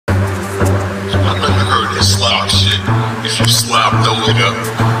real slop shit. If you slop, throw it up.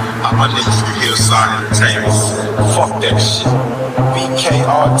 All my niggas can hear side entertainment. Fuck that shit. BK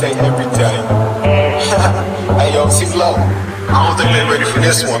all day, every day. Hey yo, T-Lo, I don't think they ready for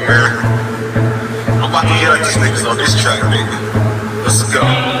this one, man. I'm about to get like these niggas on this track, nigga. Let's go.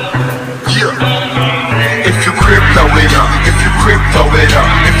 Yeah. If you Crip, throw it up. If you Crip, throw it up.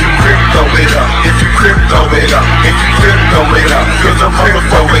 If you Crip, throw it up. If you Crip, throw it up. If you Crip, throw it up. Cause I'm here,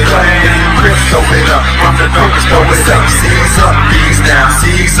 throw it up. If you Crip, throw it up. I'm the niggas, throw it up. C's up, B's down.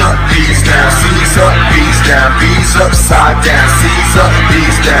 C's up, B's down. C's up, B's down. B's upside down. C's up,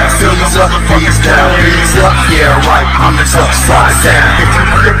 B's down. C's up, B's down. B's up, yeah, right. I'm the upside down. If you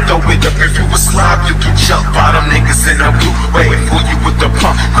Crip, throw it up. If you a slob, you can jump. Bottom niggas in a blue waiting for you with the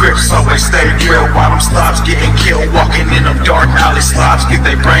pump. Crips always stay real. While them slobs getting killed, walking in them dark alley slobs, get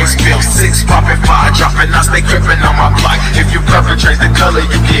their brains spilled. 6 popping, 5 dropping, I stay crippin' on my block. If you perpetrate the color,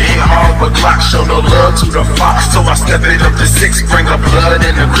 you get hit hard with Glock. Show no love to the fox, so I step it up to 6. Bring a blood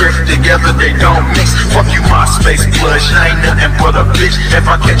and a grip together, they don't mix. Fuck you, my space blood, you ain't nothing but a bitch. If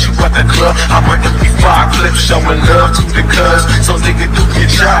I catch you at the club, I'm a MP5 clip, showing love to the cuz, so nigga do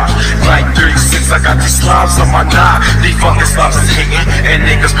your job. Like 36, I got these slobs on my knob. These fucking slobs is hitting, and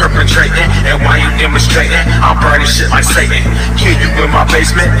niggas perpetrating. And why you demonstrating? I'm burning shit like Satan. Kill you in my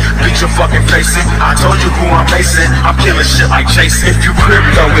basement, beat your fucking face in. I told you who I'm facing. I'm killing shit like Jason. If you Crip,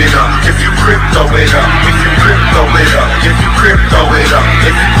 throw it up. If you Crip, throw it up. If you Crip, throw it up. If you Crip, throw it up.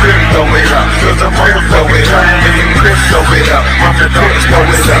 If you Crip, throw it up. Cause I'm here, throw it up. If you Crip, throw it up. I'm the niggas, throw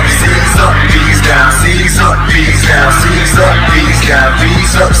it up. C's up, B's down. C's up, B's down. C's up, B's down.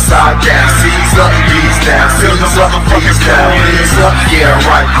 B's upside down. C's up, B's down. C's up, B's down. B's up, yeah,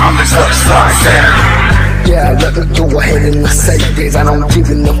 right. I'm the upside down. Yeah, let me go ahead and say this. I don't give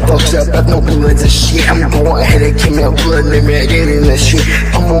no fucks up no bloods and shit. I'm going ahead and give me a blood, let me get in that shit.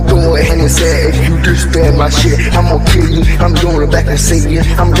 I'm gonna go ahead and say, if you disband my shit, I'm gonna kill you. I'm going back and see you.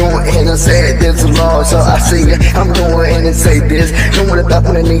 I'm going ahead and say there's a law, so I see you. I'm going ahead and say this. Know what about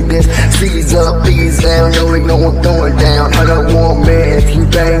when I need this? C's up, B's down, know it going down. I don't want man. If you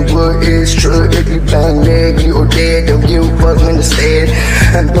bang wood, it's true. If you bang leg, you're dead. Don't give a fuck when it's dead.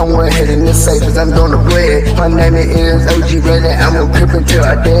 I'm going ahead and say this. I'm gonna bread. My name is OG Ready, I'm gonna Crip until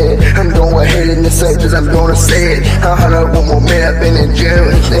I dead. I'm going ahead and say this, I'm gonna say it. I heard up one more man, I've been in jail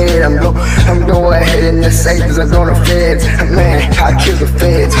instead. I'm going ahead and say this, I'm gonna feds. Man, I kill the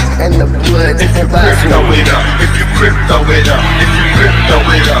feds and the blood. If you Crip, throw it up. If you Crip, throw it up. If you Crip, throw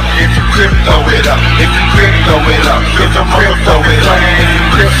it up. If you Crip, throw it up. If you Crip, throw it up. If you Crip, throw it up. If you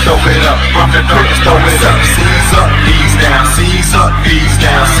Crip, throw it up. I'm the niggas, throw it up. C's up, B's down. C's up, B's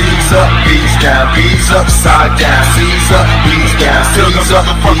down. C's up, B's down. B's upside down. C's up, B's down. C's up,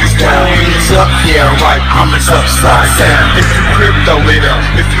 B's down. B's up, yeah, right. I'm the upside down. If you Crip, throw it up.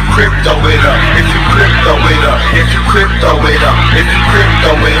 If you Crip, throw it up. If you Crip, throw it up. If you Crip, throw it up. If you Crip,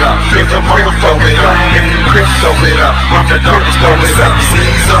 throw it up. If you Crip, throw it up. If you Crip, throw it up. I'm the niggas, throw it up.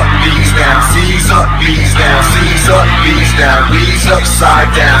 C's up, B's down. C's up, B's down. C's up, B's down. B's upside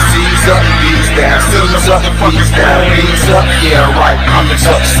down. C's up, B's down. C's up, B's down. B's up, yeah, right. I'm the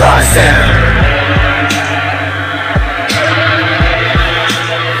upside down.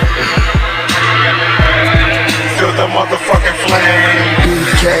 The motherfucking flame.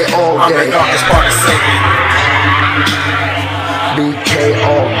 BK all day. I'm the darkest part of Satan. BK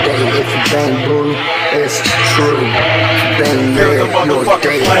all day. If you bang blue, it's true. Bang Feel the red, you're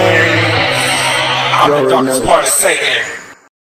motherfucking dead. flame. I'm the darkest part of Satan.